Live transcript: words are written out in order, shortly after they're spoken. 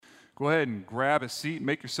Go ahead and grab a seat and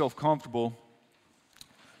make yourself comfortable.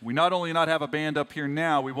 We not only not have a band up here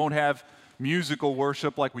now, we won't have musical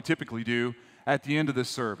worship like we typically do at the end of this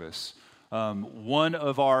service. One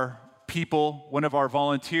of our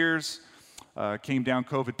volunteers came down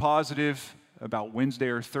COVID positive about Wednesday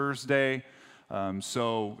or Thursday.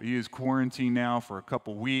 So he is quarantined now for a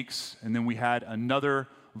couple weeks. And then we had another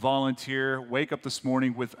volunteer wake up this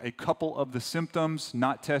morning with a couple of the symptoms,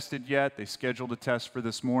 not tested yet. They scheduled a test for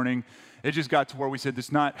this morning. It just got to where we said,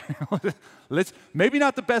 maybe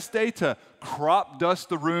not the best day to crop dust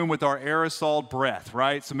the room with our aerosol breath,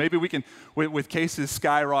 right? So maybe we can, with cases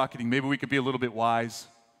skyrocketing, maybe we could be a little bit wise.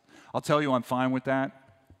 I'll tell you, I'm fine with that.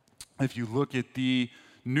 If you look at the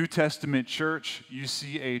New Testament church, you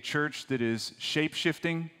see a church that is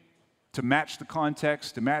shape-shifting to match the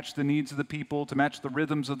context, to match the needs of the people, to match the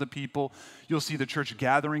rhythms of the people. You'll see the church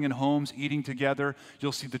gathering in homes, eating together.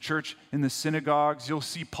 You'll see the church in the synagogues. You'll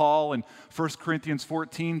see Paul in 1 Corinthians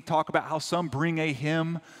 14 talk about how some bring a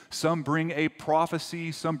hymn, some bring a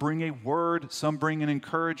prophecy, some bring a word, some bring an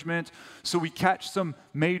encouragement. So we catch some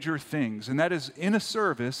major things, and that is in a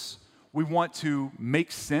service, we want to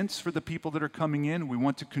make sense for the people that are coming in. We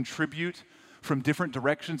want to contribute from different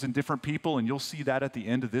directions and different people, and you'll see that at the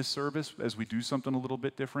end of this service as we do something a little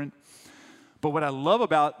bit different. But what I love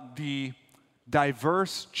about the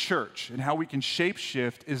diverse church and how we can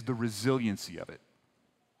shape-shift is the resiliency of it.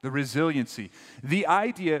 The resiliency. The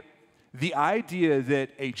idea that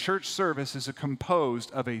a church service is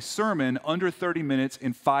composed of a sermon under 30 minutes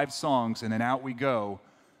in 5 songs and then out we go,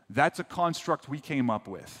 that's a construct we came up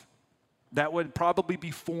with. That would probably be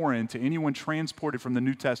foreign to anyone transported from the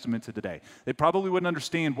New Testament to today. They probably wouldn't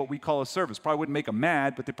understand what we call a service. Probably wouldn't make them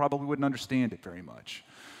mad, but they probably wouldn't understand it very much.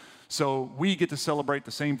 So we get to celebrate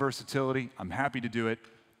the same versatility. I'm happy to do it.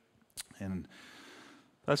 And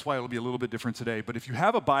that's why it'll be a little bit different today. But if you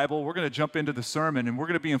have a Bible, we're going to jump into the sermon, and we're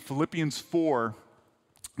going to be in Philippians 4.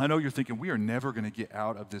 I know you're thinking, we are never going to get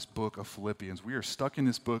out of this book of Philippians. We are stuck in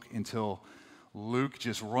this book until Luke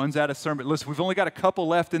just runs out of sermon. Listen, we've only got a couple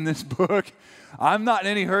left in this book. I'm not in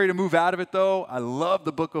any hurry to move out of it, though. I love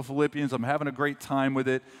the book of Philippians. I'm having a great time with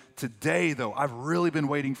it. Today, though, I've really been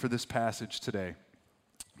waiting for this passage today.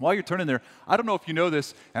 While you're turning there, I don't know if you know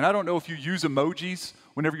this, and I don't know if you use emojis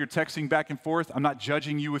whenever you're texting back and forth. I'm not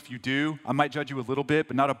judging you if you do. I might judge you a little bit,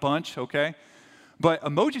 but not a bunch, okay? But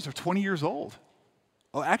emojis are 20 years old.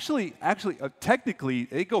 Oh, actually, technically,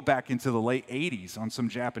 they go back into the late 80s on some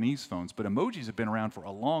Japanese phones, but emojis have been around for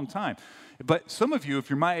a long time. But some of you, if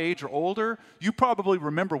you're my age or older, you probably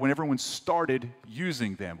remember when everyone started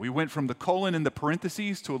using them. We went from the colon and the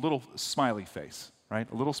parentheses to a little smiley face,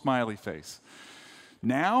 right? A little smiley face.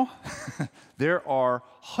 Now, there are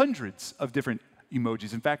hundreds of different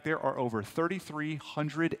emojis. In fact, there are over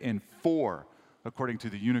 3,304, according to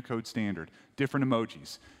the Unicode standard, different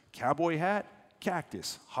emojis. Cowboy hat,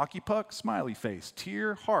 cactus, hockey puck, smiley face,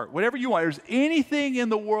 tear, heart, whatever you want. There's anything in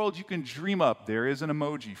the world you can dream up, there is an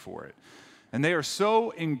emoji for it. And they are so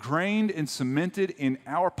ingrained and cemented in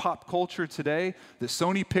our pop culture today that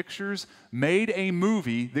Sony Pictures made a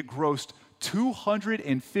movie that grossed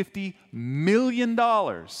 $250 million.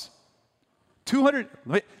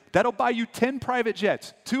 That'll buy you 10 private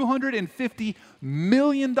jets. $250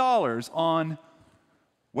 million on,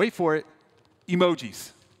 wait for it,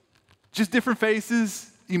 emojis. Just different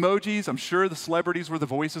faces, emojis. I'm sure the celebrities were the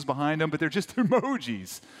voices behind them, but they're just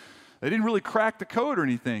emojis. They didn't really crack the code or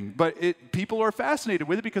anything, but people are fascinated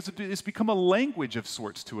with it because it's become a language of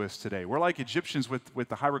sorts to us today. We're like Egyptians with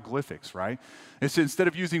the hieroglyphics, right? It's instead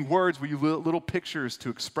of using words, we use little pictures to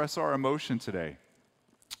express our emotion today.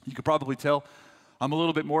 You could probably tell I'm a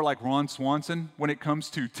little bit more like Ron Swanson when it comes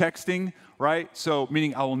to texting, right? So,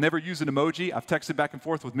 meaning I will never use an emoji. I've texted back and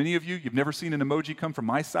forth with many of you. You've never seen an emoji come from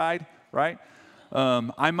my side, right?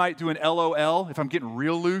 I might do an LOL if I'm getting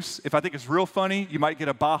real loose. If I think it's real funny, you might get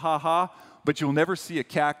a bah ha ha, but you'll never see a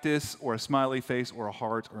cactus or a smiley face or a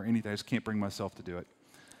heart or anything. I just can't bring myself to do it.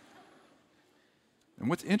 And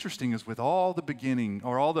what's interesting is with all the beginning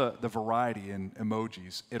or all the variety in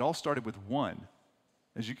emojis, it all started with one.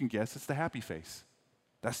 As you can guess, it's the happy face.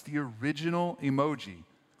 That's the original emoji.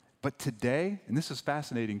 But today, and this is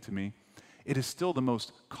fascinating to me, it is still the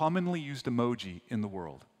most commonly used emoji in the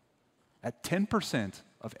world. At 10%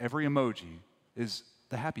 of every emoji is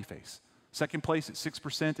the happy face. Second place at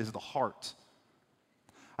 6% is the heart.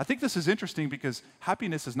 I think this is interesting because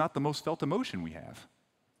happiness is not the most felt emotion we have.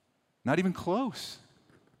 Not even close.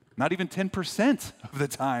 Not even 10% of the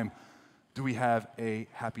time do we have a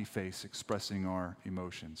happy face expressing our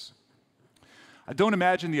emotions. I don't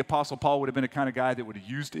imagine the Apostle Paul would have been a kind of guy that would have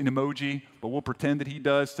used an emoji, but we'll pretend that he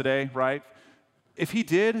does today, right? If he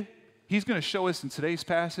did, he's going to show us in today's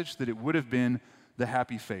passage that it would have been the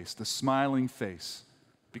happy face, the smiling face,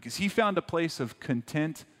 because he found a place of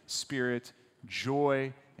content spirit,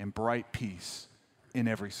 joy, and bright peace in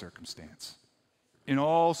every circumstance. In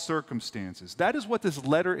all circumstances. That is what this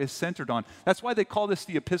letter is centered on. That's why they call this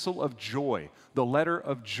the epistle of joy, the letter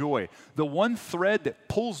of joy. The one thread that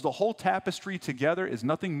pulls the whole tapestry together is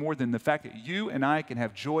nothing more than the fact that you and I can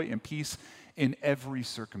have joy and peace in every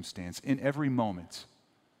circumstance, in every moment.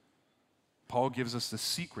 Paul gives us the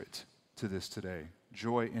secret to this today,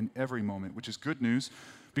 joy in every moment, which is good news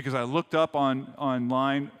because I looked up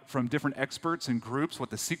online from different experts and groups what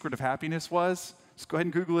the secret of happiness was. Just go ahead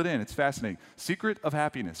and Google it in. It's fascinating. Secret of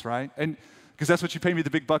happiness, right? And because that's what you pay me the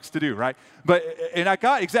big bucks to do, right? And I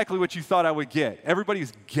got exactly what you thought I would get.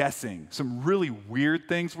 Everybody's guessing. Some really weird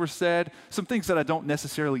things were said, some things that I don't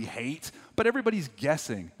necessarily hate, but everybody's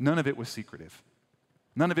guessing. None of it was secretive.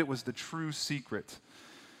 None of it was the true secret.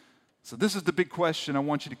 So this is the big question I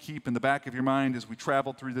want you to keep in the back of your mind as we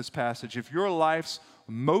travel through this passage. If your life's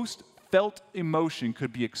most felt emotion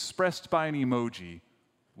could be expressed by an emoji,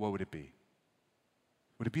 what would it be?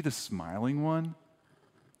 Would it be the smiling one?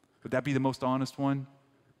 Would that be the most honest one?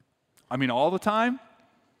 I mean, all the time?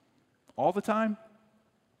 All the time?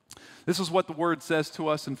 This is what the word says to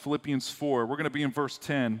us in Philippians 4. We're going to be in verse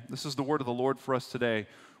 10. This is the word of the Lord for us today.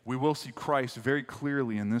 We will see Christ very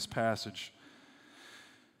clearly in this passage.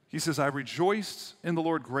 He says, I rejoiced in the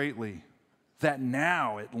Lord greatly that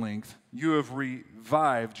now at length you have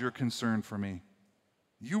revived your concern for me.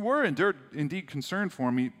 You were indeed concerned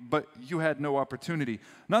for me, but you had no opportunity.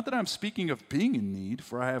 Not that I'm speaking of being in need,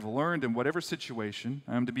 for I have learned in whatever situation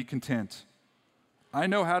I am to be content. I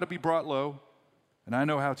know how to be brought low, and I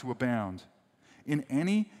know how to abound. In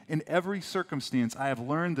every circumstance, I have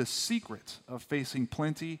learned the secret of facing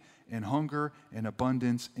plenty and hunger and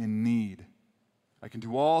abundance and need. I can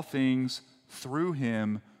do all things through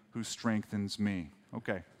him who strengthens me.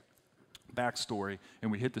 Okay. Backstory, and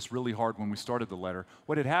we hit this really hard when we started the letter.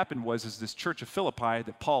 What had happened was this church of Philippi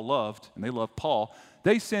that Paul loved, and they loved Paul,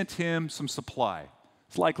 they sent him some supply.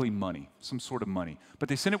 It's likely money, some sort of money. But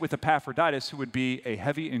they sent it with Epaphroditus, who would be a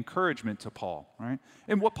heavy encouragement to Paul, right?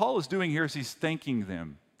 And what Paul is doing here is he's thanking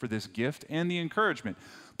them for this gift and the encouragement.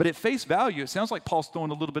 But at face value, it sounds like Paul's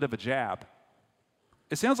throwing a little bit of a jab.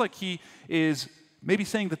 It sounds like he is maybe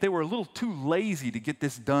saying that they were a little too lazy to get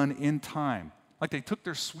this done in time. Like they took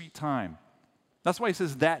their sweet time. That's why he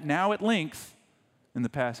says that now at length in the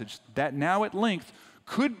passage, that now at length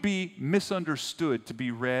could be misunderstood to be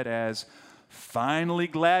read as finally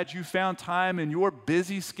glad you found time in your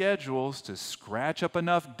busy schedules to scratch up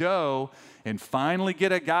enough dough and finally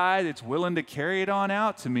get a guy that's willing to carry it on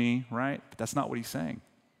out to me, right? But that's not what he's saying.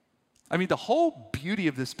 I mean, the whole beauty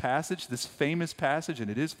of this passage, this famous passage, and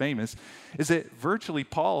it is famous, is that virtually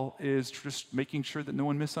Paul is just making sure that no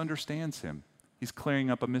one misunderstands him. He's clearing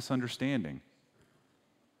up a misunderstanding.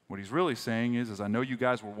 What he's really saying is I know you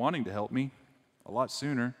guys were wanting to help me a lot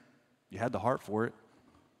sooner. You had the heart for it,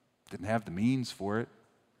 didn't have the means for it,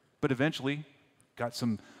 but eventually got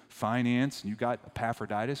some finance and you got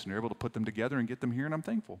Epaphroditus and you're able to put them together and get them here, and I'm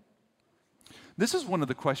thankful. This is one of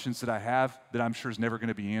the questions that I have that I'm sure is never going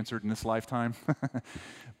to be answered in this lifetime.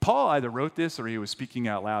 Paul either wrote this or he was speaking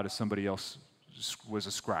out loud as somebody else was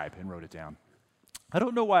a scribe and wrote it down. I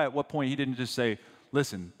don't know why at what point he didn't just say,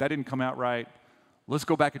 listen, that didn't come out right. Let's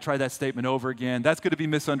go back and try that statement over again. That's going to be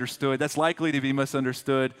misunderstood. That's likely to be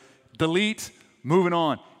misunderstood. Delete, moving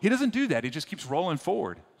on. He doesn't do that. He just keeps rolling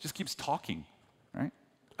forward, just keeps talking, right?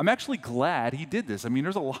 I'm actually glad he did this. I mean,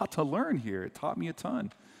 there's a lot to learn here. It taught me a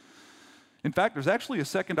ton. In fact, there's actually a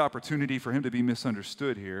second opportunity for him to be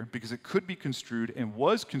misunderstood here because it could be construed and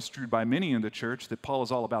was construed by many in the church that Paul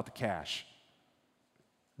is all about the cash.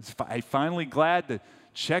 I'm finally glad the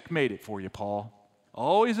check made it for you, Paul.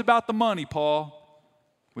 Always about the money, Paul.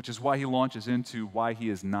 Which is why he launches into why he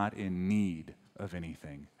is not in need of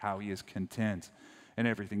anything, how he is content and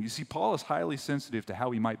everything. You see, Paul is highly sensitive to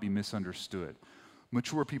how he might be misunderstood.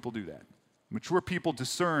 Mature people do that. Mature people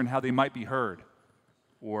discern how they might be heard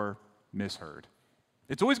or misheard.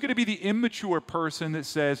 It's always going to be the immature person that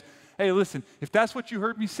says, hey, listen, if that's what you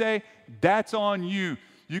heard me say, that's on you.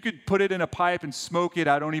 You could put it in a pipe and smoke it.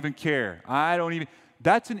 I don't even care.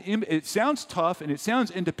 It sounds tough and it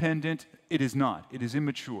sounds independent. It is not. It is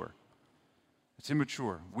immature. It's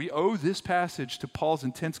immature. We owe this passage to Paul's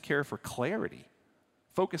intense care for clarity.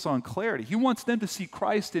 Focus on clarity. He wants them to see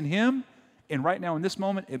Christ in him, and right now in this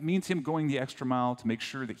moment, it means him going the extra mile to make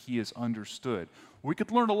sure that he is understood. We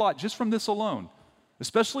could learn a lot just from this alone,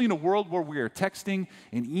 especially in a world where we are texting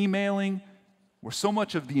and emailing where so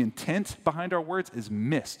much of the intent behind our words is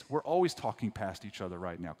missed. We're always talking past each other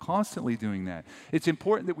right now, constantly doing that. It's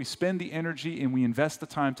important that we spend the energy and we invest the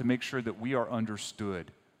time to make sure that we are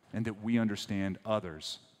understood and that we understand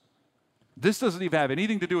others. This doesn't even have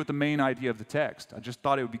anything to do with the main idea of the text. I just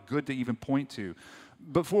thought it would be good to even point to.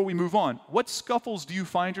 Before we move on, what scuffles do you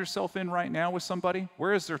find yourself in right now with somebody?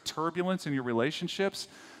 Where is there turbulence in your relationships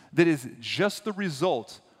that is just the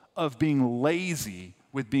result of being lazy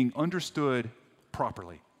with being understood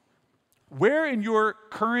properly? Where in your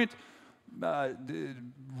current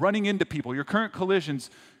running into people, your current collisions,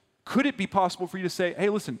 could it be possible for you to say, hey,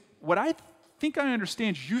 listen, what I think I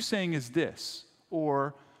understand you saying is this,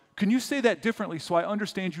 or can you say that differently so I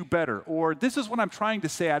understand you better? Or this is what I'm trying to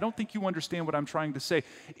say. I don't think you understand what I'm trying to say.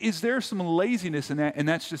 Is there some laziness in that? And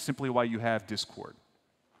that's just simply why you have discord.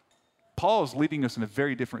 Paul is leading us in a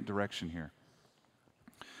very different direction here.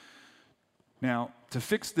 Now, to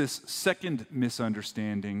fix this second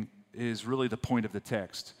misunderstanding is really the point of the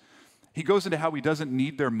text. He goes into how he doesn't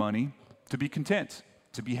need their money to be content,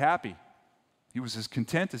 to be happy. He was as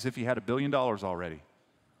content as if he had $1 billion already.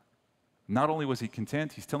 Not only was he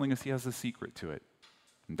content, he's telling us he has a secret to it.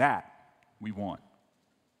 And that we want.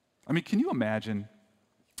 I mean, can you imagine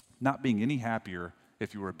not being any happier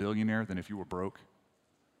if you were a billionaire than if you were broke?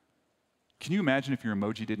 Can you imagine if your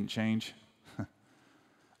emoji didn't change?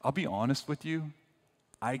 I'll be honest with you,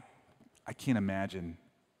 I can't imagine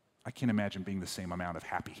being the same amount of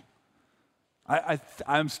happy.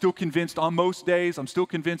 I'm still convinced on most days, I'm still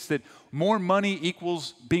convinced that more money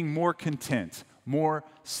equals being more content, more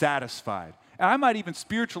satisfied. And I might even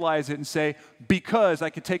spiritualize it and say, because I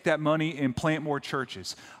could take that money and plant more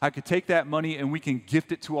churches. I could take that money and we can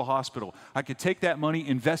gift it to a hospital. I could take that money,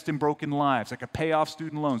 invest in broken lives. I could pay off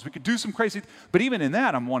student loans. We could do some crazy, but even in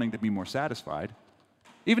that, I'm wanting to be more satisfied.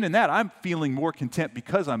 Even in that, I'm feeling more content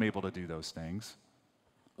because I'm able to do those things.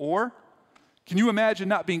 Or, can you imagine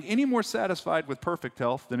not being any more satisfied with perfect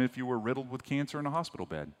health than if you were riddled with cancer in a hospital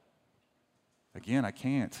bed? Again, I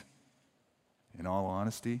can't. In all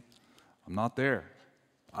honesty, I'm not there.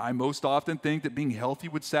 I most often think that being healthy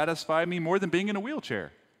would satisfy me more than being in a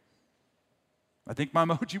wheelchair. I think my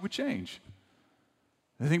emoji would change.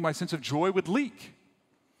 I think my sense of joy would leak.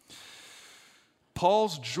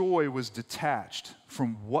 Paul's joy was detached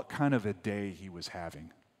from what kind of a day he was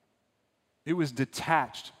having. It was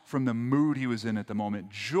detached from the mood he was in at the moment.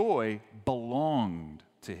 Joy belonged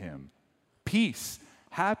to him. Peace,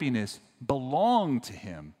 happiness belonged to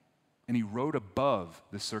him. And he rode above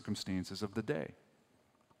the circumstances of the day.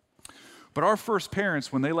 But our first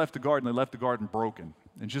parents, when they left the garden broken.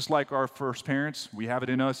 And just like our first parents, we have it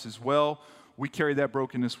in us as well. We carry that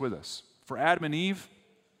brokenness with us. For Adam and Eve,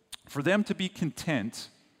 for them to be content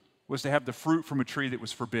was to have the fruit from a tree that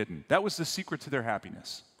was forbidden. That was the secret to their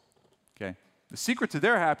happiness. Okay? The secret to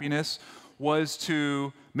their happiness was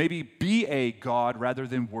to maybe be a god rather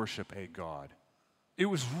than worship a god. It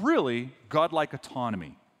was really godlike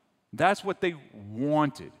autonomy. That's what they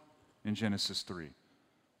wanted in Genesis 3.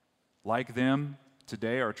 Like them,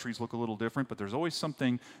 today our trees look a little different, but there's always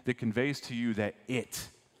something that conveys to you that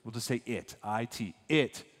we'll just say it, I-T,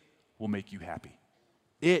 it will make you happy.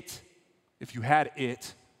 It, if you had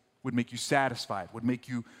it, would make you satisfied, would make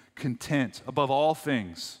you content above all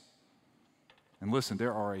things. And listen,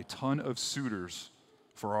 there are a ton of suitors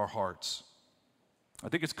for our hearts. I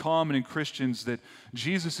think it's common in Christians that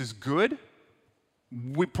Jesus is good.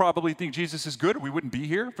 We probably think Jesus is good, or we wouldn't be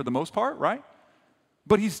here for the most part, right?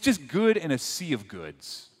 But he's just good in a sea of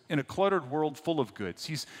goods, in a cluttered world full of goods.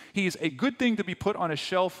 He's a good thing to be put on a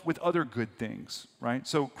shelf with other good things, right?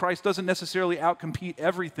 So Christ doesn't necessarily outcompete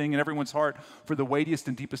everything in everyone's heart for the weightiest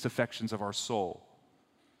and deepest affections of our soul.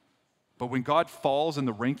 But when God falls in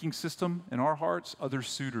the ranking system in our hearts, other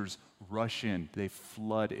suitors rush in, they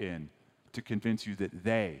flood in to convince you that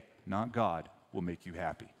they, not God, will make you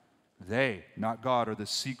happy. They, not God, are the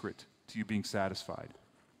secret to you being satisfied.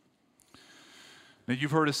 Now,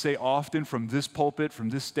 you've heard us say often from this pulpit, from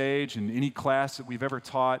this stage, in any class that we've ever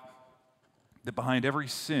taught, that behind every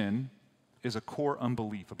sin is a core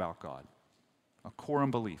unbelief about God. A core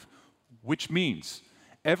unbelief, which means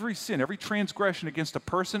every sin, every transgression against a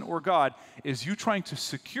person or God is you trying to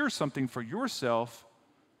secure something for yourself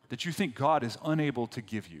that you think God is unable to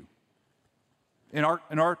give you. In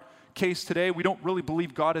our case today, we don't really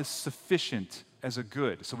believe God is sufficient as a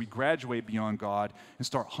good, so we graduate beyond God and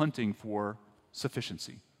start hunting for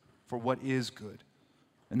sufficiency, for what is good.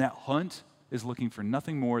 And that hunt is looking for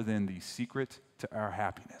nothing more than the secret to our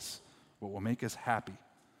happiness, what will make us happy.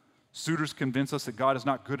 Suitors convince us that God is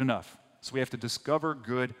not good enough, so we have to discover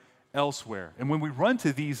good elsewhere. And when we run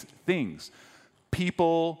to these things,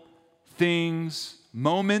 people, things,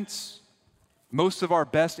 moments. Most of our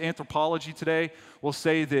best anthropology today will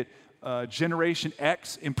say that Generation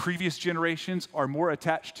X and previous generations are more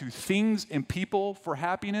attached to things and people for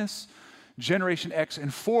happiness. Generation X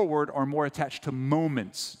and forward are more attached to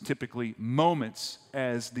moments, typically moments,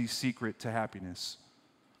 as the secret to happiness.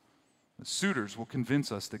 The suitors will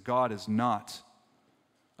convince us that God is not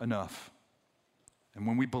enough. And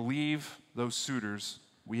when we believe those suitors,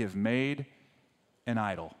 we have made an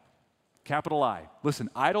idol. Capital I.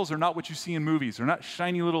 Listen, idols are not what you see in movies. They're not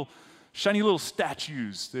shiny little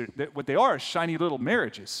statues. What they are is shiny little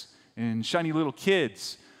marriages and shiny little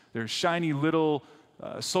kids. They're shiny little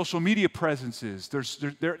social media presences.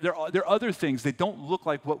 There are other things. They don't look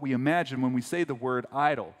like what we imagine when we say the word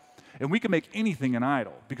idol. And we can make anything an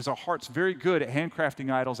idol because our heart's very good at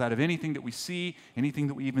handcrafting idols out of anything that we see, anything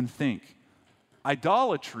that we even think.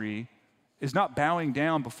 Idolatry is not bowing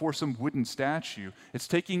down before some wooden statue. It's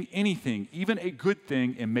taking anything, even a good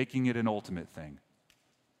thing, and making it an ultimate thing.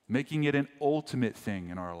 Making it an ultimate thing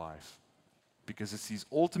in our life. Because it's these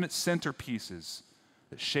ultimate centerpieces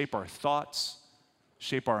that shape our thoughts,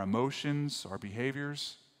 shape our emotions, our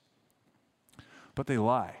behaviors. But they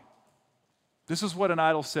lie. This is what an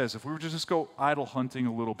idol says. If we were to just go idol hunting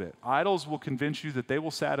a little bit, idols will convince you that they will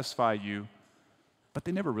satisfy you, but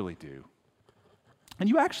they never really do. And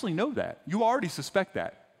you actually know that. You already suspect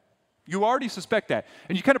that. You already suspect that.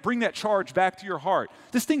 And you kind of bring that charge back to your heart.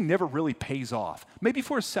 This thing never really pays off. Maybe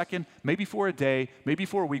for a second, maybe for a day, maybe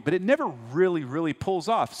for a week, but it never really pulls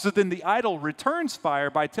off. So then the idol returns fire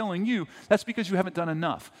by telling you that's because you haven't done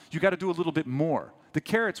enough. You got to do a little bit more. The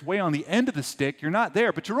carrot's way on the end of the stick. You're not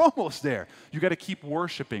there, but you're almost there. You got to keep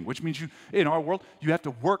worshiping, which means in our world, you have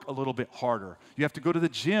to work a little bit harder. You have to go to the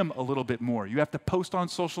gym a little bit more. You have to post on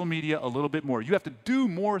social media a little bit more. You have to do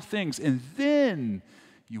more things, and then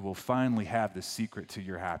you will finally have the secret to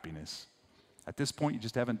your happiness. At this point, you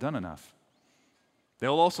just haven't done enough.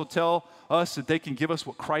 They'll also tell us that they can give us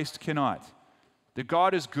what Christ cannot. That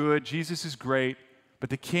God is good, Jesus is great, but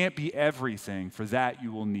they can't be everything. For that,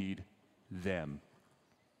 you will need them.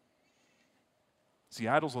 See,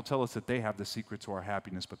 idols will tell us that they have the secret to our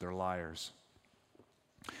happiness, but they're liars.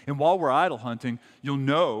 And while we're idol hunting, you'll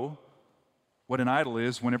know what an idol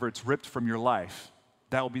is whenever it's ripped from your life.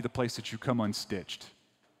 That will be the place that you come unstitched.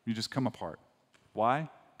 You just come apart. Why?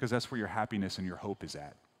 Because that's where your happiness and your hope is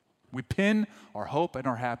at. We pin our hope and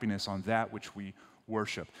our happiness on that which we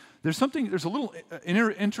worship. There's a little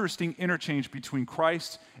interesting interchange between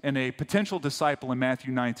Christ and a potential disciple in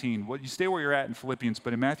Matthew 19. Well, you stay where you're at in Philippians,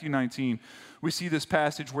 but in Matthew 19, we see this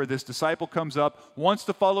passage where this disciple comes up, wants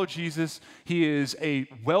to follow Jesus. He is a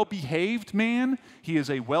well-behaved man. He is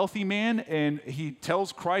a wealthy man, and he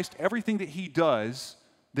tells Christ everything that he does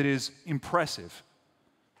that is impressive.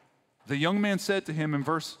 The young man said to him in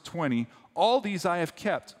verse 20, "All these I have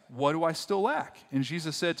kept. What do I still lack?" And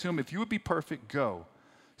Jesus said to him, "If you would be perfect, go.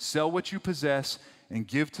 Sell what you possess and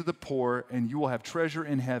give to the poor, and you will have treasure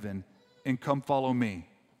in heaven, and come follow me."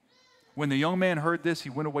 When the young man heard this, he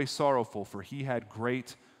went away sorrowful, for he had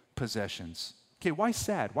great possessions. Okay, why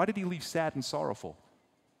sad? Why did he leave sad and sorrowful?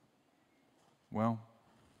 Well,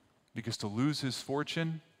 because to lose his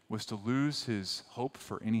fortune was to lose his hope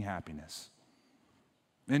for any happiness.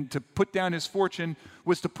 And to put down his fortune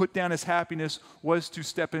was to put down his happiness, was to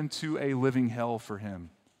step into a living hell for him.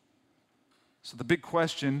 So the big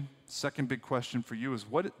question, second big question for you is,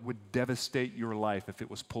 what would devastate your life if it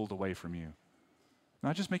was pulled away from you?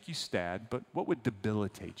 Not just make you sad, but what would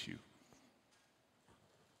debilitate you?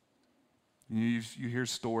 You hear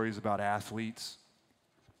stories about athletes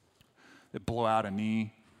that blow out a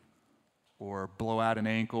knee or blow out an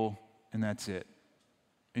ankle, and that's it.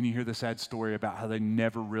 And you hear the sad story about how they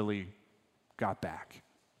never really got back.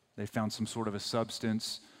 They found some sort of a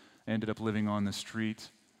substance, ended up living on the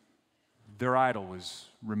street. Their idol was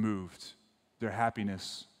removed. Their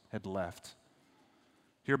happiness had left.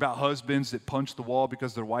 Hear about husbands that punch the wall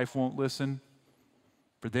because their wife won't listen.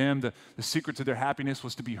 For them, the secret to their happiness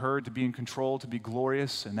was to be heard, to be in control, to be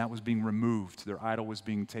glorious, and that was being removed. Their idol was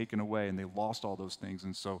being taken away, and they lost all those things,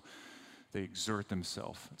 and so they exert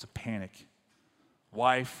themselves. It's a panic.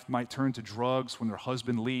 Wife might turn to drugs when their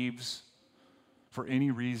husband leaves for any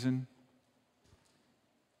reason.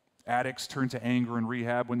 Addicts turn to anger and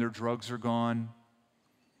rehab when their drugs are gone.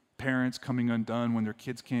 Parents coming undone when their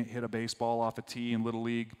kids can't hit a baseball off a tee in Little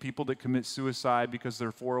League. People that commit suicide because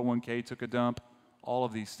their 401k took a dump. All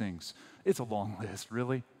of these things. It's a long list,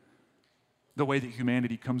 really. The way that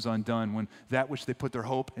humanity comes undone when that which they put their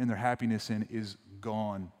hope and their happiness in is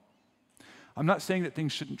gone. I'm not saying that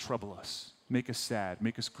things shouldn't trouble us, make us sad,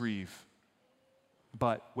 make us grieve.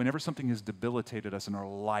 But whenever something has debilitated us and our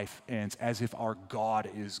life ends as if our God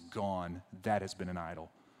is gone, that has been an idol.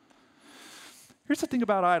 Here's the thing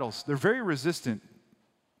about idols. They're very resistant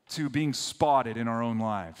to being spotted in our own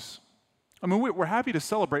lives. I mean, we're happy to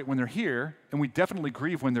celebrate when they're here, and we definitely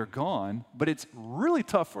grieve when they're gone, but it's really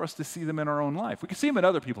tough for us to see them in our own life. We can see them in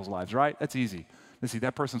other people's lives, right? That's easy. Let's see,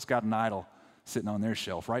 that person's got an idol sitting on their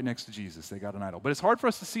shelf right next to Jesus. They got an idol. But it's hard for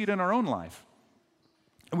us to see it in our own life.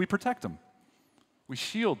 And we protect them. We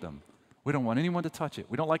shield them. We don't want anyone to touch it.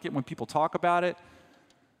 We don't like it when people talk about it.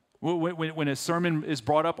 When a sermon is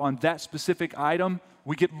brought up on that specific item,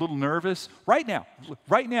 we get a little nervous. Right now,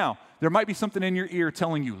 there might be something in your ear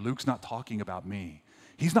telling you, Luke's not talking about me.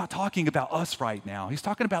 He's not talking about us right now. He's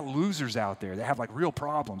talking about losers out there that have like real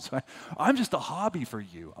problems. I'm just a hobby for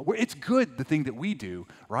you. It's good, the thing that we do,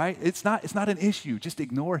 right? It's not an issue. Just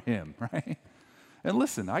ignore him, right? And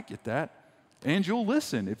listen, I get that. And you'll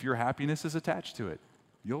listen if your happiness is attached to it.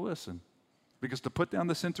 You'll listen. Because to put down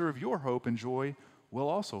the center of your hope and joy will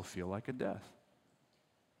also feel like a death.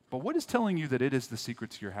 But what is telling you that it is the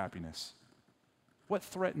secret to your happiness? What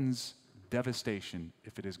threatens devastation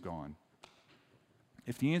if it is gone?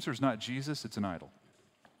 If the answer is not Jesus, it's an idol.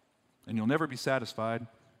 And you'll never be satisfied.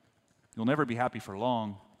 You'll never be happy for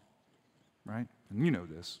long, right? And you know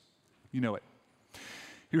this. You know it.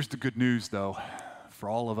 Here's the good news, though, for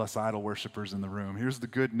all of us idol worshipers in the room. Here's the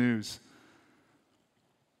good news.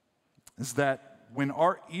 Is that when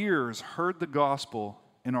our ears heard the gospel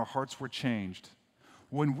and our hearts were changed,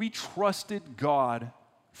 when we trusted God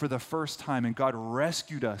for the first time and God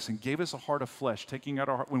rescued us and gave us a heart of flesh, taking out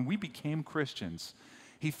our heart, when we became Christians,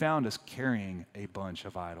 he found us carrying a bunch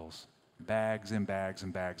of idols, bags and bags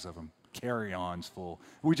and bags of them, carry-ons full.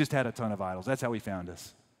 We just had a ton of idols. That's how he found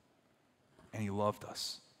us. And he loved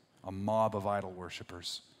us, a mob of idol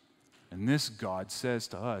worshipers. And this God says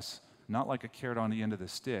to us, not like a carrot on the end of the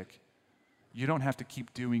stick, you don't have to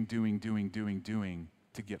keep doing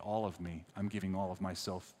to get all of me. I'm giving all of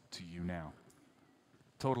myself to you now.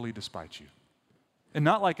 Totally despite you. And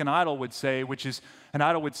not like an idol would say,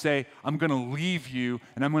 I'm going to leave you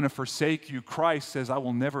and I'm going to forsake you. Christ says, I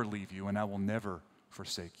will never leave you and I will never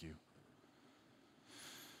forsake you.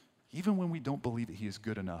 Even when we don't believe that he is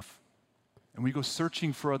good enough and we go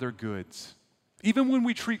searching for other goods, even when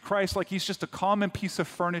we treat Christ like he's just a common piece of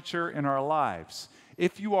furniture in our lives,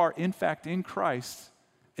 if you are, in fact, in Christ,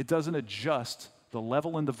 it doesn't adjust the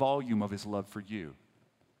level and the volume of his love for you.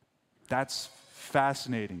 That's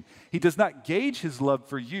fascinating. He does not gauge his love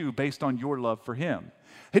for you based on your love for him.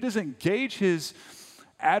 He doesn't gauge his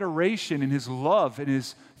adoration and his love and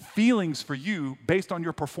his feelings for you based on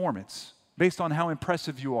your performance, based on how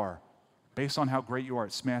impressive you are, based on how great you are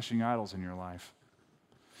at smashing idols in your life.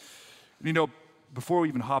 You know, before we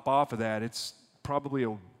even hop off of that, it's probably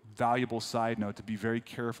a valuable side note to be very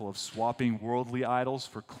careful of swapping worldly idols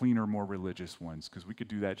for cleaner, more religious ones, because we could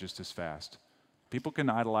do that just as fast. People can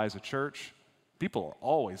idolize a church. People are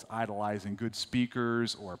always idolizing good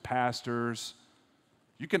speakers or pastors.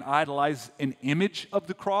 You can idolize an image of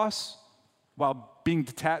the cross while being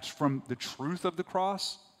detached from the truth of the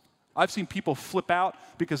cross. I've seen people flip out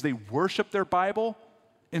because they worship their Bible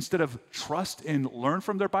instead of trust and learn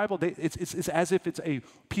from their Bible. It's as if it's a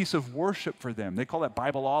piece of worship for them. They call that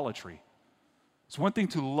Bibleolatry. It's one thing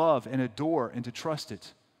to love and adore and to trust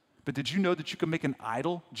it. But did you know that you can make an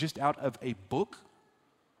idol just out of a book?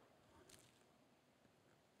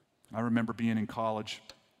 I remember being in college,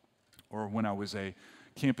 or when I was a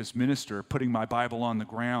campus minister, putting my Bible on the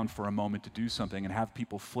ground for a moment to do something and have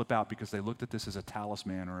people flip out because they looked at this as a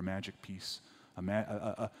talisman or a magic piece,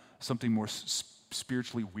 something more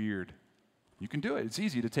spiritually weird. You can do it. It's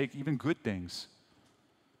easy to take even good things,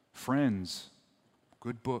 friends,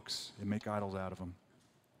 good books, and make idols out of them.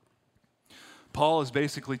 Paul is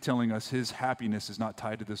basically telling us his happiness is not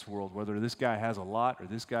tied to this world. Whether this guy has a lot or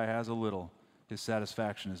this guy has a little, his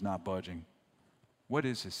satisfaction is not budging. What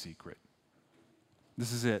is his secret?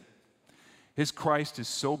 This is it. His Christ is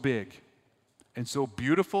so big and so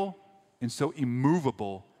beautiful and so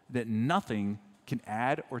immovable that nothing can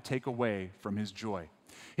add or take away from his joy.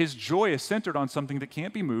 His joy is centered on something that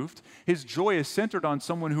can't be moved. His joy is centered on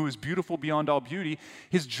someone who is beautiful beyond all beauty.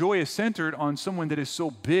 His joy is centered on someone that is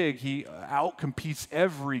so big he outcompetes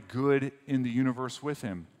every good in the universe with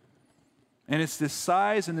him. And it's this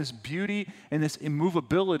size and this beauty and this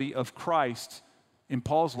immovability of Christ in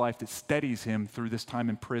Paul's life that steadies him through this time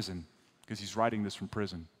in prison, because he's writing this from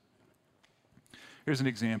prison. Here's an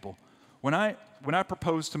example. When I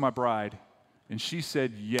proposed to my bride, and she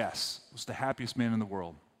said yes, I was the happiest man in the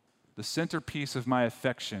world. The centerpiece of my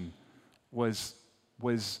affection was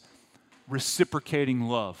reciprocating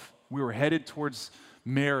love. we were headed towards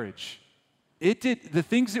marriage. It did, the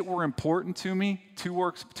things that were important to me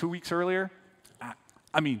 2 weeks earlier,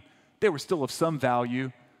 I mean, they were still of some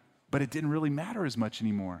value, but it didn't really matter as much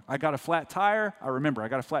anymore. I got a flat tire. I remember I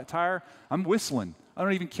got a flat tire. I'm whistling. I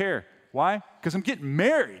don't even care. Why? Because I'm getting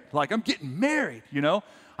married. Like, I'm getting married, you know?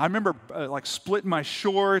 I remember like splitting my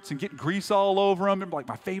shorts and getting grease all over them. I remember like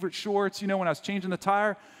my favorite shorts, you know, when I was changing the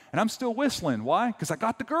tire. And I'm still whistling. Why? Because I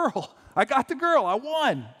got the girl. I got the girl. I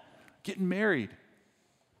won. Getting married.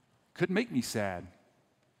 Couldn't make me sad.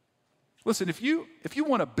 Listen, if you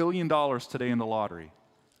won $1 billion today in the lottery,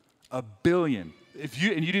 $1 billion, and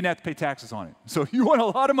you didn't have to pay taxes on it, so you won a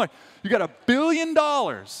lot of money, you got $1 billion,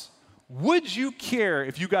 would you care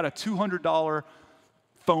if you got a $200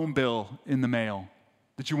 phone bill in the mail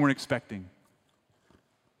that you weren't expecting?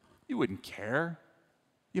 You wouldn't care.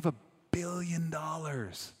 You have $1 billion.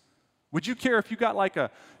 Would you care if you got like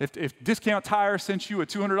if Discount Tire sent you a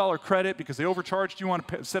 $200 credit because they overcharged you on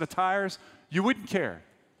a set of tires? You wouldn't care.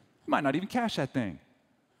 You might not even cash that thing.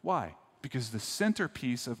 Why? Because the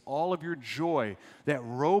centerpiece of all of your joy, that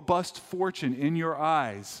robust fortune in your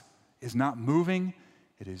eyes, is not moving.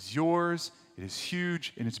 It is yours. It is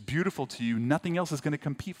huge, and it's beautiful to you. Nothing else is going to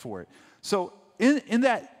compete for it. So in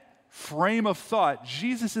that frame of thought,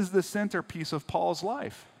 Jesus is the centerpiece of Paul's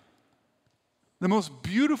life. The most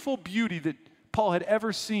beautiful beauty that Paul had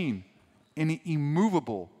ever seen, and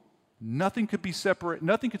immovable. Nothing could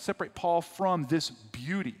separate Paul from this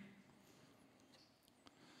beauty.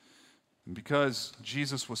 And because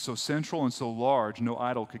Jesus was so central and so large, no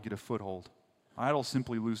idol could get a foothold. Idols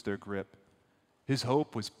simply lose their grip. His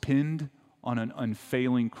hope was pinned on an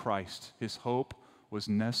unfailing Christ. His hope was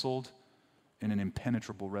nestled in an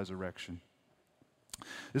impenetrable resurrection.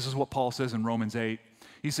 This is what Paul says in Romans 8.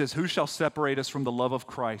 He says, "Who shall separate us from the love of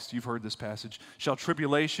Christ?" You've heard this passage. "Shall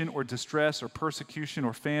tribulation or distress or persecution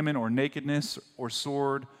or famine or nakedness or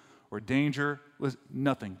sword or danger?"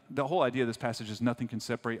 Nothing. The whole idea of this passage is nothing can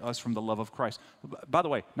separate us from the love of Christ. By the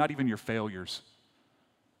way, not even your failures,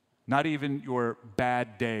 not even your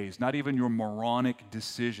bad days, not even your moronic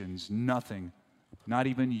decisions, nothing, not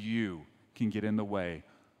even you can get in the way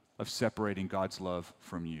of separating God's love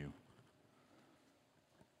from you.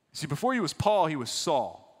 See, before he was Paul, he was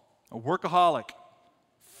Saul, a workaholic,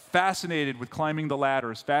 fascinated with climbing the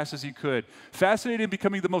ladder as fast as he could, fascinated in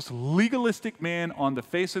becoming the most legalistic man on the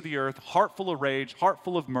face of the earth, heart full of rage, heart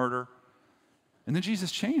full of murder. And then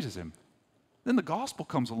Jesus changes him. Then the gospel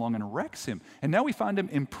comes along and wrecks him. And now we find him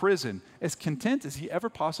in prison, as content as he ever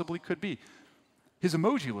possibly could be. His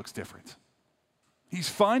emoji looks different. He's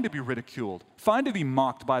fine to be ridiculed, fine to be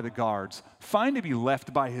mocked by the guards, fine to be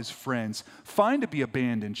left by his friends, fine to be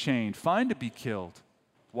abandoned, chained, fine to be killed.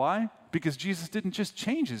 Why? Because Jesus didn't just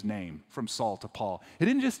change his name from Saul to Paul. He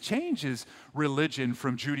didn't just change his religion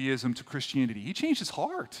from Judaism to Christianity. He changed his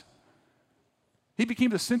heart. He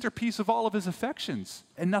became the centerpiece of all of his affections,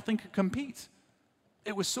 and nothing could compete.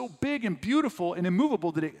 It was so big and beautiful and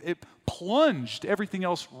immovable that it plunged everything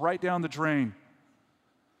else right down the drain.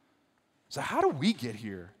 So how do we get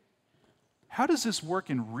here? How does this work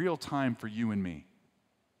in real time for you and me?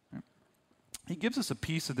 He gives us a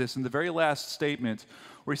piece of this in the very last statement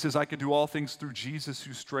where he says, "I can do all things through Jesus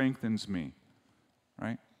who strengthens me."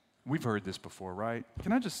 Right? We've heard this before, right?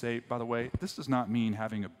 Can I just say, by the way, this does not mean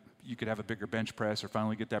you could have a bigger bench press or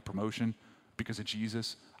finally get that promotion because of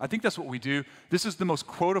Jesus. I think that's what we do. This is the most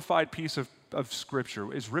quotified piece of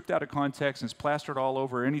Scripture. It's ripped out of context and it's plastered all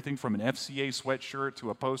over anything from an FCA sweatshirt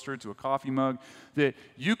to a poster to a coffee mug, that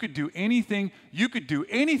you could do anything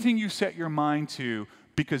you set your mind to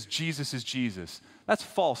because Jesus is Jesus. That's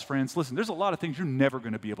false, friends. Listen, there's a lot of things you're never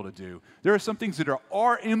going to be able to do. There are some things that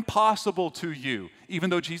are impossible to you.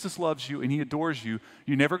 Even though Jesus loves you and he adores you,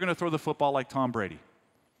 you're never going to throw the football like Tom Brady.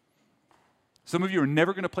 Some of you are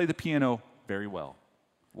never going to play the piano very well.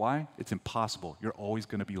 Why? It's impossible. You're always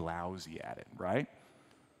going to be lousy at it, right?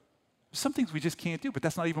 Some things we just can't do, but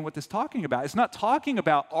that's not even what this is talking about. It's not talking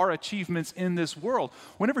about our achievements in this world.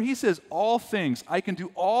 Whenever he says all things, I can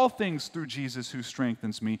do all things through Jesus who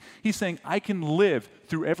strengthens me, he's saying I can live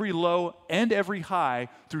through every low and every high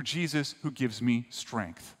through Jesus who gives me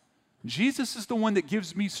strength. Jesus is the one that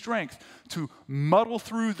gives me strength to muddle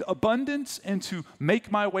through the abundance and to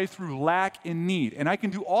make my way through lack and need. And I can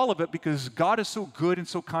do all of it because God is so good and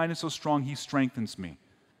so kind and so strong, he strengthens me.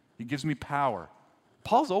 He gives me power.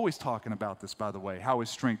 Paul's always talking about this, by the way, how his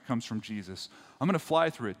strength comes from Jesus. I'm going to fly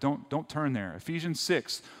through it. Don't turn there. Ephesians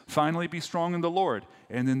 6, finally be strong in the Lord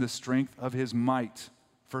and in the strength of his might.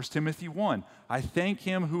 1 Timothy 1, I thank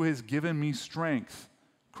him who has given me strength,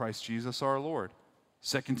 Christ Jesus our Lord.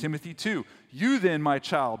 2 Timothy 2, you then, my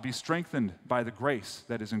child, be strengthened by the grace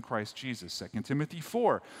that is in Christ Jesus. 2 Timothy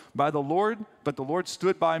 4, but the Lord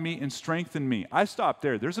stood by me and strengthened me. I stopped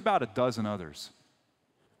there. There's about a dozen others.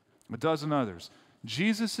 A dozen others.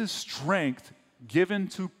 Jesus' strength given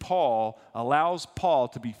to Paul allows Paul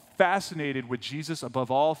to be fascinated with Jesus above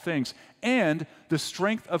all things. And the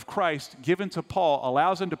strength of Christ given to Paul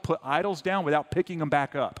allows him to put idols down without picking them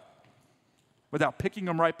back up. Without picking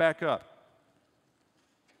them right back up.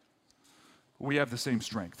 We have the same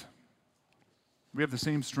strength. We have the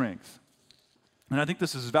same strength. And I think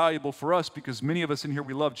this is valuable for us because many of us in here,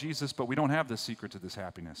 we love Jesus, but we don't have the secret to this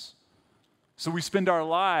happiness. So we spend our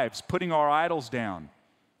lives putting our idols down,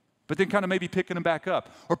 but then kind of maybe picking them back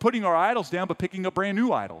up. Or putting our idols down, but picking up brand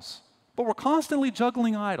new idols. But we're constantly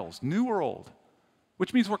juggling idols, new or old,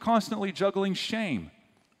 which means we're constantly juggling shame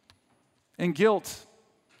and guilt.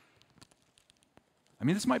 I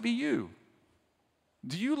mean, this might be you.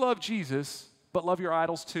 Do you love Jesus, but love your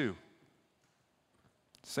idols too?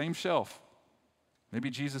 Same shelf. Maybe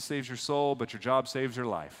Jesus saves your soul, but your job saves your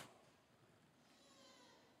life.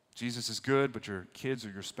 Jesus is good, but your kids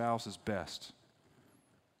or your spouse is best.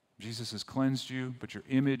 Jesus has cleansed you, but your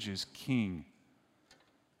image is king.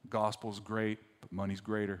 The gospel's great, but money's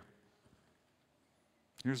greater.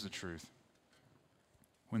 Here's the truth.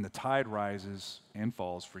 When the tide rises and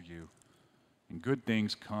falls for you, and good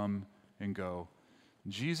things come and go,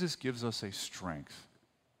 Jesus gives us a strength,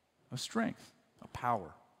 a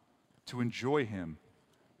power to enjoy him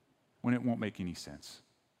when it won't make any sense.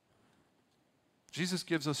 Jesus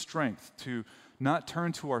gives us strength to not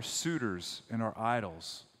turn to our suitors and our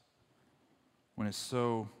idols when it's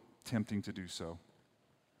so tempting to do so.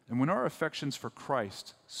 And when our affections for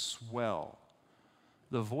Christ swell,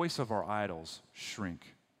 the voice of our idols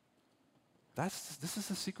shrink. This is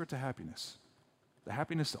the secret to happiness. The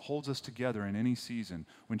happiness that holds us together in any season,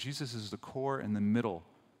 when Jesus is the core and the middle,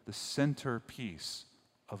 the centerpiece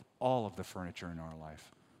of all of the furniture in our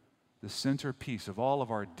life, the centerpiece of all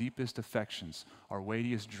of our deepest affections, our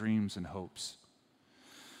weightiest dreams and hopes.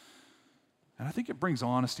 And I think it brings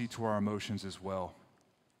honesty to our emotions as well.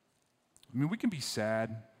 I mean, we can be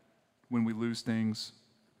sad when we lose things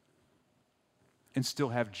and still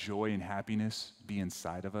have joy and happiness be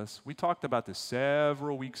inside of us. We talked about this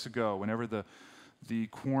several weeks ago, whenever the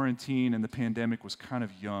quarantine and the pandemic was kind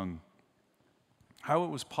of young, how it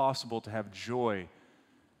was possible to have joy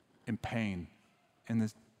and pain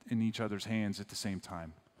in each other's hands at the same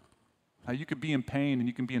time. How you could be in pain and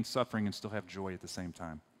you can be in suffering and still have joy at the same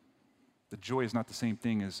time. The joy is not the same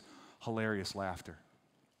thing as hilarious laughter.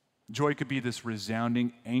 Joy could be this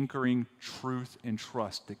resounding, anchoring truth and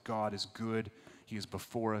trust that God is good, he is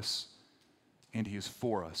before us, and he is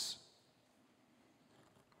for us.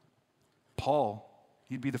 Paul,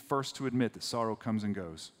 he'd be the first to admit that sorrow comes and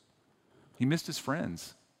goes. He missed his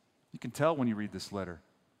friends. You can tell when you read this letter.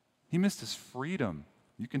 He missed his freedom.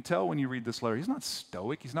 You can tell when you read this letter. He's not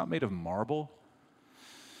stoic. He's not made of marble.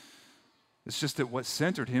 It's just that what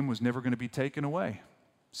centered him was never going to be taken away.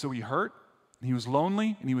 So he hurt, and he was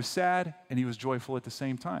lonely, and he was sad, and he was joyful at the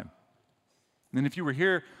same time. And if you were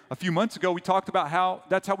here a few months ago, we talked about how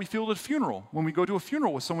that's how we feel at a funeral. When we go to a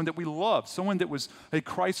funeral with someone that we love, someone that was a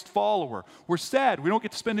Christ follower, we're sad. We don't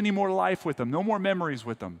get to spend any more life with them, no more memories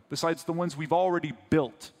with them, besides the ones we've already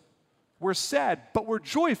built. We're sad, but we're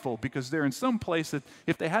joyful because they're in some place that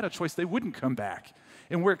if they had a choice, they wouldn't come back.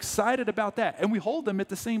 And we're excited about that, and we hold them at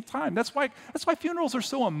the same time. That's why funerals are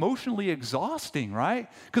so emotionally exhausting, right?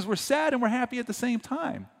 Because we're sad and we're happy at the same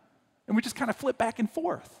time. And we just kind of flip back and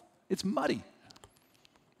forth. It's muddy.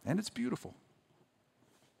 And it's beautiful.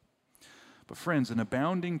 But friends, an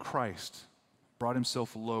abounding Christ brought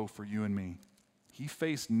himself low for you and me. He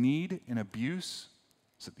faced need and abuse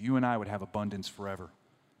so that you and I would have abundance forever.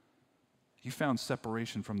 He found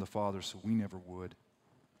separation from the Father so we never would.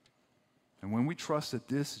 And when we trust that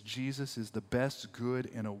this Jesus is the best good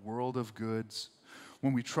in a world of goods,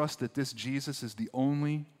 when we trust that this Jesus is the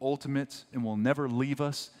only, ultimate, and will never leave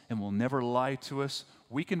us and will never lie to us,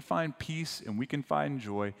 we can find peace and we can find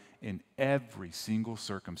joy in every single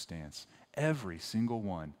circumstance, every single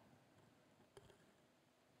one.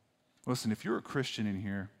 Listen, if you're a Christian in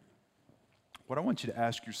here, what I want you to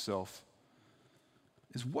ask yourself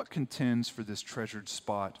is what contends for this treasured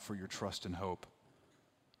spot for your trust and hope?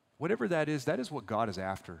 Whatever that is what God is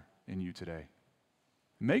after in you today.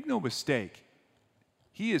 Make no mistake,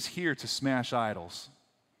 he is here to smash idols.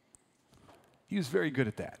 He is very good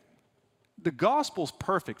at that. The gospel's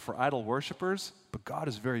perfect for idol worshipers, but God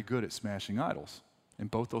is very good at smashing idols.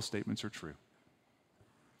 And both those statements are true.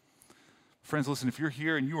 Friends, listen, if you're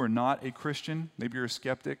here and you are not a Christian, maybe you're a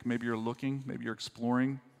skeptic, maybe you're looking, maybe you're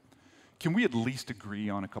exploring, can we at least agree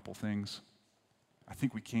on a couple things? I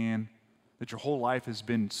think we can. That your whole life has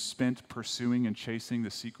been spent pursuing and chasing the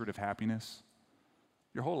secret of happiness.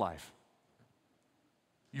 Your whole life.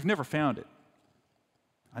 You've never found it.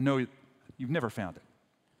 I know you've never found it.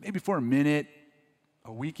 Maybe for a minute,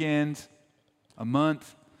 a weekend, a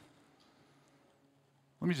month.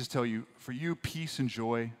 Let me just tell you, for you, peace and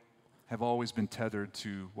joy have always been tethered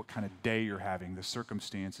to what kind of day you're having, the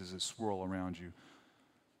circumstances that swirl around you.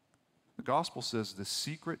 The gospel says the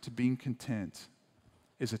secret to being content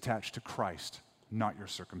is attached to Christ, not your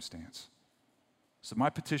circumstance. So my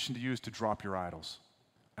petition to you is to drop your idols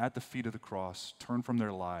at the feet of the cross, turn from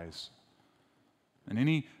their lies, and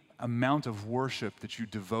any amount of worship that you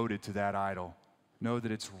devoted to that idol, know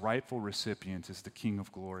that its rightful recipient is the King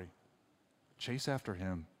of glory. Chase after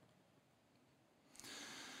him.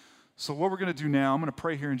 So what we're going to do now, I'm going to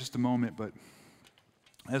pray here in just a moment, but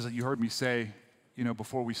as you heard me say,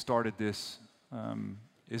 before we started this,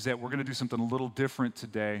 is that we're going to do something a little different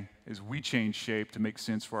today as we change shape to make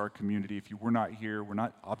sense for our community. If you were not here, we're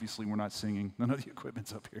not singing. None of the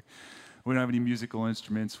equipment's up here. We don't have any musical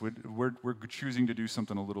instruments. We're choosing to do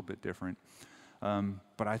something a little bit different,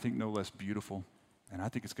 but I think no less beautiful, and I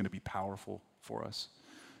think it's going to be powerful for us.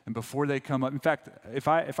 And before they come up, in fact, if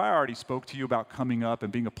I already spoke to you about coming up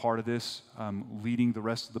and being a part of this, leading the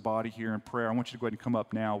rest of the body here in prayer, I want you to go ahead and come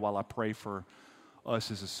up now while I pray for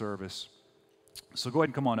us as a service. So go ahead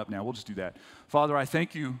and come on up now. We'll just do that. Father, I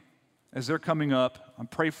thank you as they're coming up. I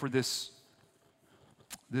pray for this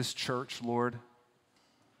church, Lord.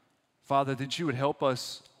 Father, that you would help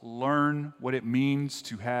us learn what it means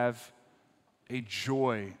to have a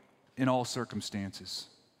joy in all circumstances.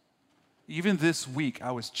 Even this week,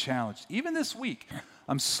 I was challenged. Even this week,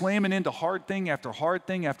 I'm slamming into hard thing after hard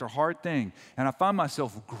thing after hard thing. And I find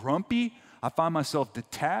myself grumpy. I find myself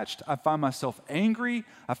detached. I find myself angry.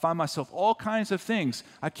 I find myself all kinds of things.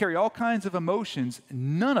 I carry all kinds of emotions.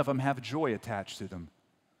 None of them have joy attached to them.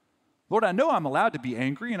 Lord, I know I'm allowed to be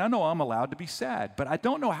angry, and I know I'm allowed to be sad, but I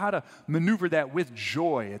don't know how to maneuver that with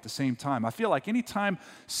joy at the same time. I feel like anytime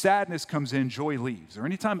sadness comes in, joy leaves, or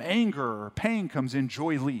anytime anger or pain comes in,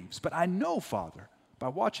 joy leaves. But I know, Father, by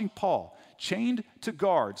watching Paul, chained to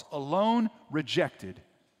guards, alone, rejected,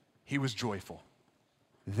 he was joyful.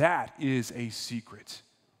 That is a secret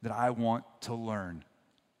that I want to learn.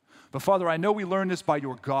 But Father, I know we learn this by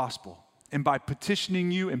your gospel and by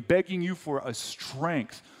petitioning you and begging you for a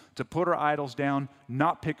strength to put our idols down,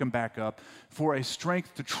 not pick them back up, for a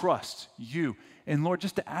strength to trust you. And Lord,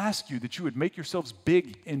 just to ask you that you would make yourselves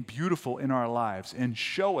big and beautiful in our lives and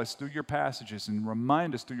show us through your passages and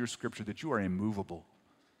remind us through your scripture that you are immovable.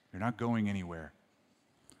 You're not going anywhere.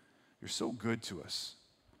 You're so good to us.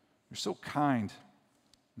 You're so kind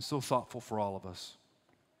and so thoughtful for all of us.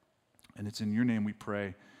 And it's in your name we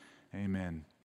pray. Amen.